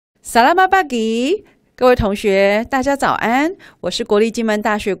萨拉巴巴吉，各位同学，大家早安！我是国立金门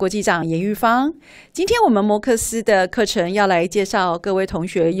大学国际长严玉芳。今天我们摩克斯的课程要来介绍各位同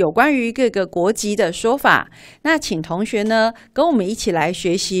学有关于各个国籍的说法。那请同学呢跟我们一起来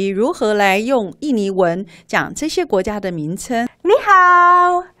学习如何来用印尼文讲这些国家的名称。你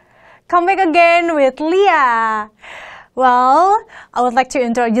好 ，Come back again with Leah. Well, I would like to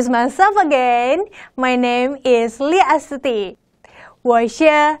introduce myself again. My name is Leah Astuti. 我是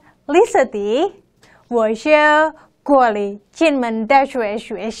李斯蒂，我是国立金门大学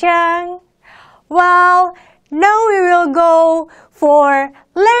学生。Well, now we will go for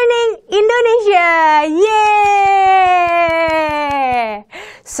learning Indonesia. Yay!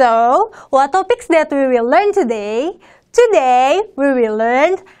 So, what topics that we will learn today? Today, we will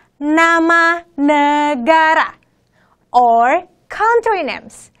learn nama negara or country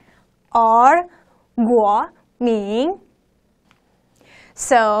names or quốc名.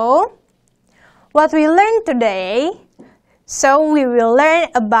 So, what we learn today, we will learn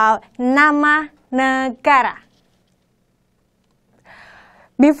about nama negara.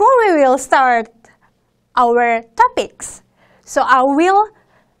 Before we will start our topics, so I will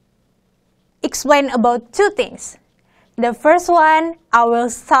explain about two things. The first one, I will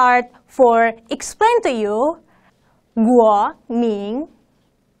start for explain to you quốc名,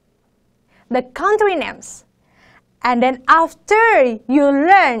 the country names. And then after you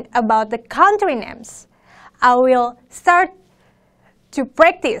learn about the country names, I will start to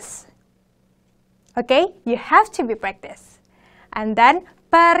practice. Okay? You have to be practice. And then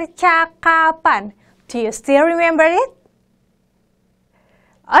percakapan. Do you still remember it?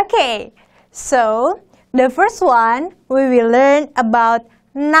 Okay. So, the first one, we will learn about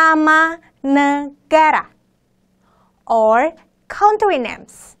nama negara or country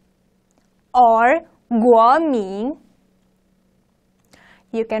names or quốc名.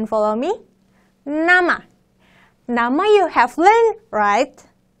 You can follow me. Nama. Nama you have learned, right?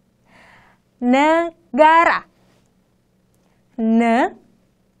 Negara. Negara.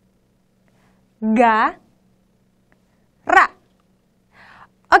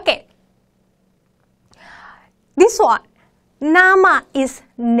 Okay. This one. Nama is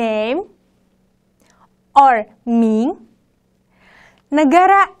name or名.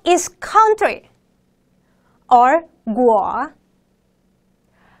 Negara is country or quốc.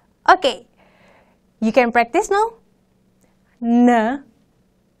 Okay, you can practice now. Negara.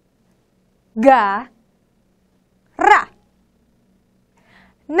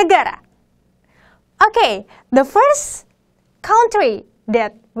 Negara. Okay, the first country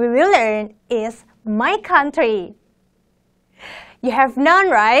that we will learn is my country. You have known,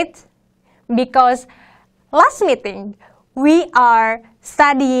 right? Because last meeting, we are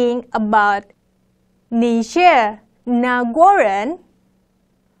studying about 你是哪国人？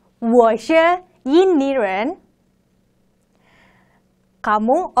我是印尼人。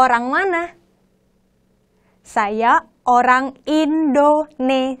Kamu orang mana? Saya orang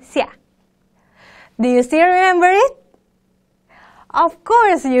Indonesia. Do you still remember it? Of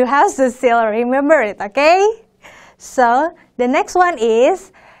course, you have to still remember it, okay? So, the next one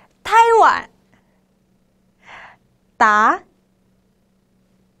is Taiwan. Taiwan.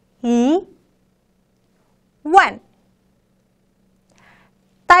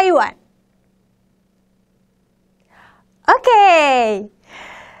 Okay.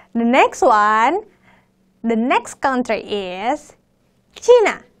 The next one, the next country is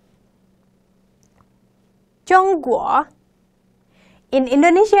China. 中国. In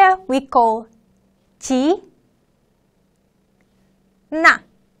Indonesia, we call China.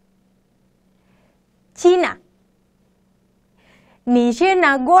 China. 你是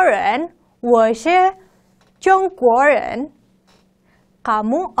哪国人？我是中国人。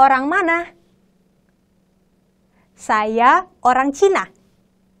Kamu orang mana? Saya orang Cina.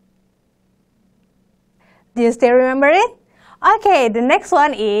 Do you still remember it? Okay, the next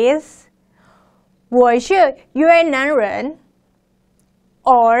one is 我是越南人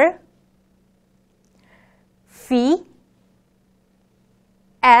or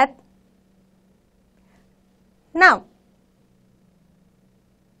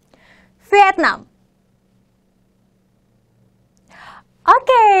Vietnam.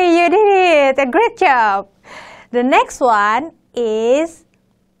 Okay, you did it. A great job. The next one is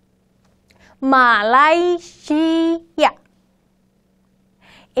Malaysia.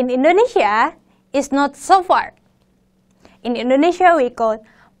 In Indonesia, it's not so far. In Indonesia, we call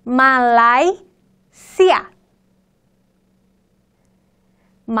Malaysia.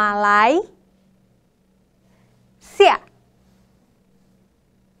 Malaysia.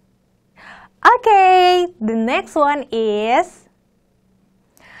 Okay, the next one is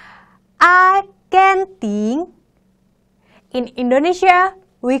Argentina. In Indonesia,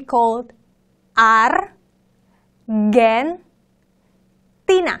 we call Argentina.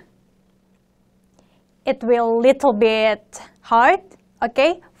 It will little bit hard,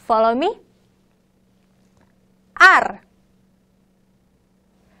 okay? Follow me.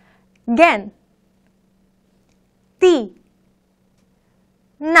 Argentina.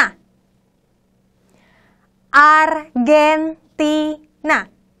 Argentina.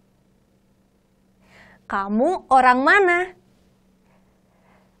 Kamu orang mana?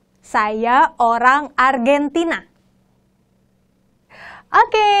 Saya orang Argentina.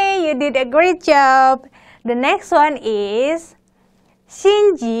 Okay, you did a great job. The next one is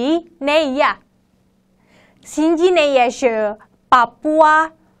Shinji Neya. Shinji Neya是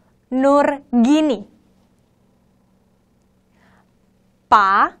Papua Nur Guinea.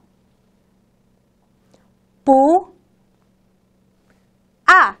 Papua.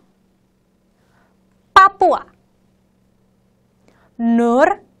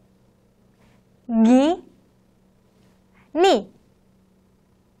 Nur Guinea.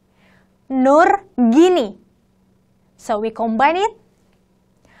 Nur Guinea. So we combine it.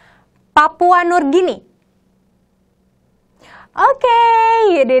 Papua Nur Guinea.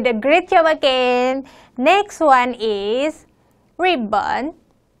 Okay, you did a great job again. Next one is ribbon.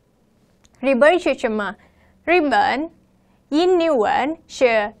 Ribbon 是什么？ Ribbon 印尼文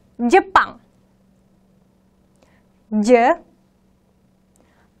是 Jepang.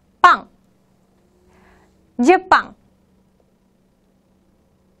 Jepang.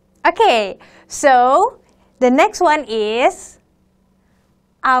 Okay, so the next one is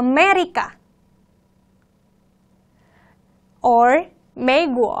America or 美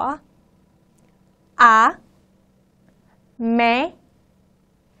国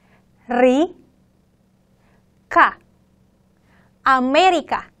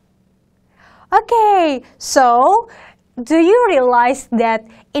America. Okay, so do you realize that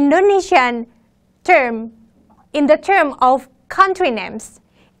Indonesian term in the term of country names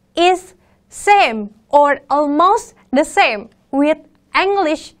is same or almost the same with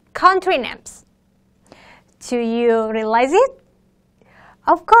English country names? Do you realize it?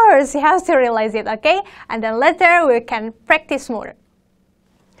 Of course, you have to realize it, okay? And then later we can practice more.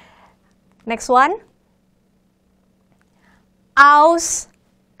 Next one. Australia.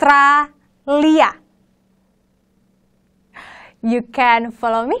 You can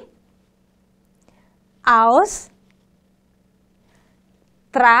follow me. Australia.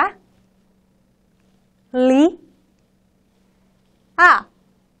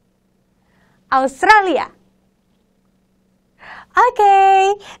 Australia.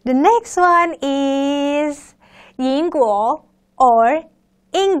 Okay, the next one is 英国 or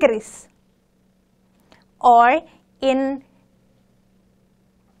Inggris, or in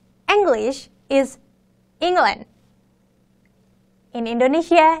English is England. In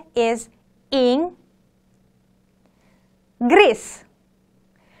Indonesia is Inggris.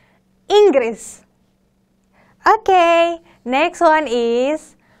 Okay, next one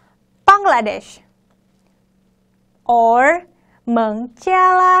is Bangladesh or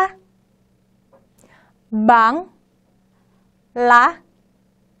Bangladesh.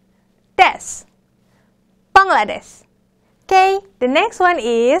 Bangladesh. Okay, the next one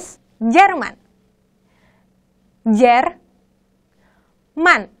is Jerman.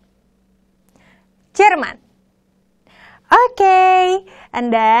 Jerman. Okay,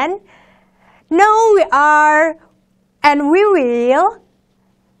 and then now we will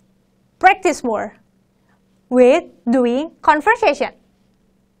practice more with doing conversation.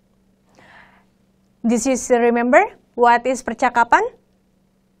 This is, remember, what is percakapan?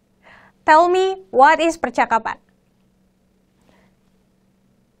 Tell me, what is percakapan?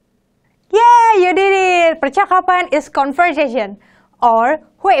 Yeah, you did it! Percakapan is conversation or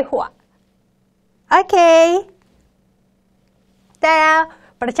会话. Okay.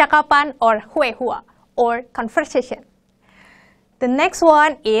 Percakapan or 会话 or conversation. The next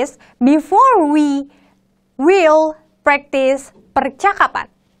one is, before we will practice percakapan,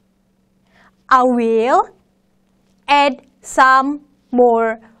 I will add some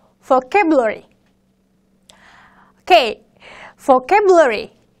more vocabulary. Okay,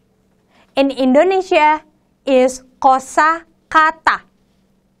 vocabulary in Indonesia is kosakata.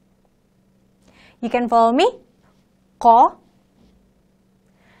 You can follow me.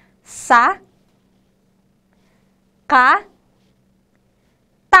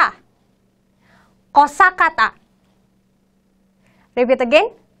 Kosakata. Repeat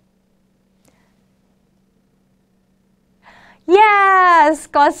again. Yes,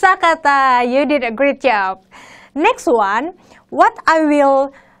 kosakata. You did a great job. Next one, what I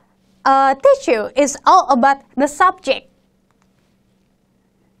will teach you is all about the subject.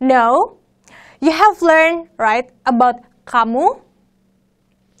 No, you have learned, right, about kamu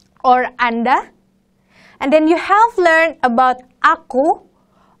or Anda, and then you have learned about aku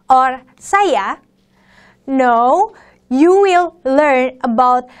or saya. No, you will learn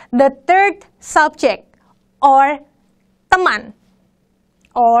about the third subject or teman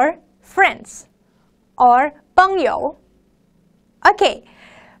or friends or pengyo. Okay,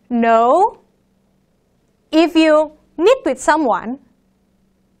 no, if you meet with someone,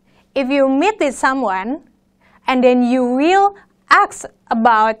 and then you will ask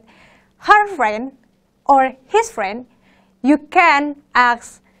about her friend or his friend, you can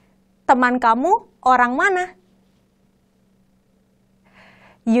ask, teman kamu orang mana?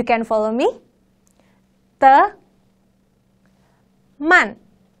 You can follow me. Teman.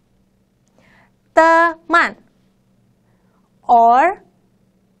 Teman. Or,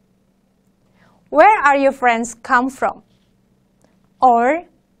 where are your friends come from? Or,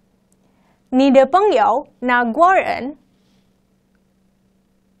 ni de pengyo naguaren.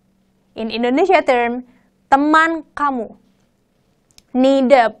 In Indonesia term, teman kamu. Ni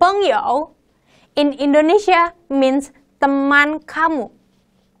de pengyo in Indonesia means teman kamu.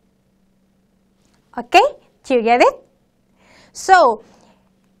 Okay, do you get it? So,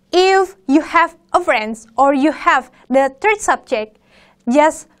 if you have a friend or you have the third subject,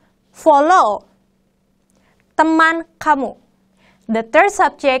 just follow teman kamu, the third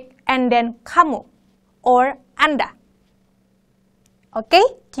subject, and then kamu or Anda. Okay,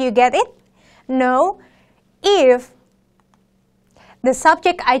 do you get it? No, if the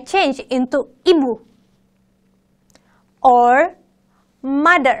subject I change into ibu or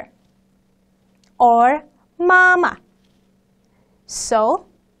mother or mama. So,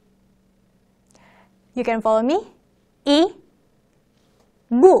 you can follow me. Ibu.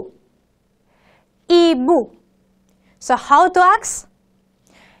 Ibu. So, how to ask?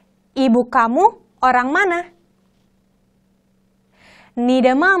 Ibu kamu orang mana? Ni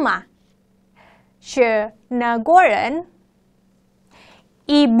de mama是哪国人?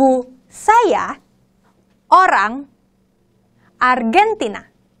 Ibu saya orang Argentina.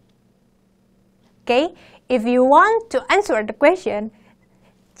 Okay, if you want to answer the question,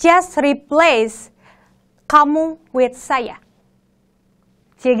 just replace kamu with saya.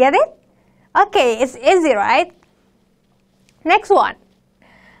 Do you get it? Okay, it's easy, right? Next one.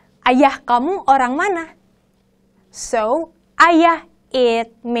 Ayah kamu orang mana? So, ayah,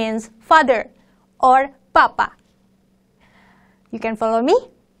 it means father or papa. You can follow me.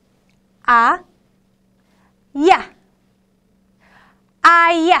 Ayah.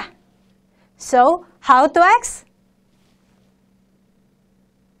 Ayah. So, how to ask?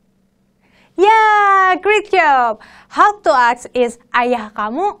 Yeah, great job. How to ask is, ayah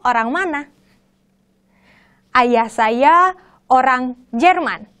kamu orang mana? Ayah saya orang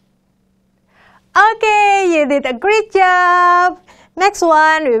Jerman. Okay, you did a great job. Next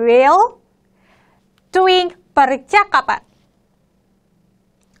one, we will doing percakapan.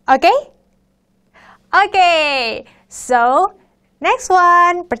 Okay? Okay, so next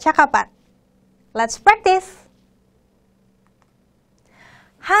one, percakapan. Let's practice.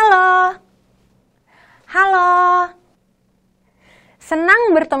 Halo. Halo.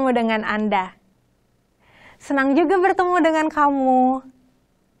 Senang bertemu dengan Anda. Senang juga bertemu dengan kamu.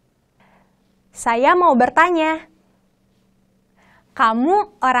 Saya mau bertanya.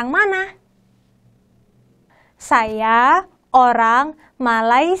 Kamu orang mana? Saya orang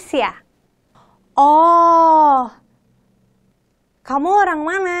Malaysia. Oh. Kamu orang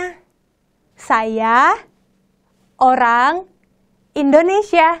mana? Saya orang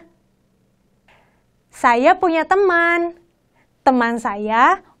Indonesia. Saya punya teman. Teman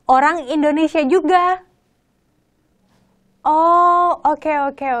saya orang Indonesia juga. Oh,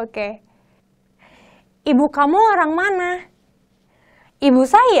 oke. Ibu kamu orang mana? Ibu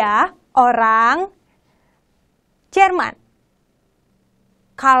saya orang Jerman.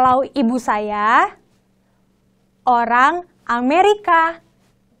 Kalau ibu saya orang Amerika.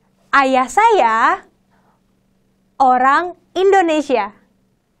 Ayah saya orang Indonesia.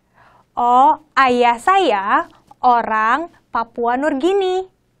 Oh, ayah saya orang Papua Nugini.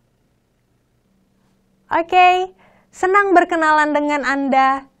 Oke, senang berkenalan dengan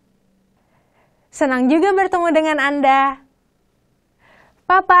Anda. Senang juga bertemu dengan Anda.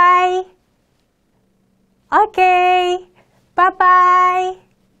 Bye-bye. Oke, bye-bye.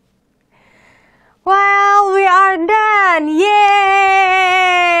 Well, we are done. Yay!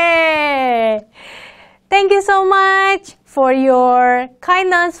 Thank you so much for your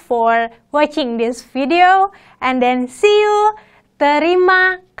kindness for watching this video. And then see you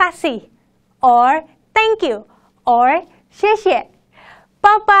terima kasih, or thank you, or 谢谢.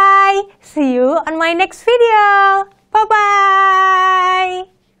 Bye-bye. See you on my next video.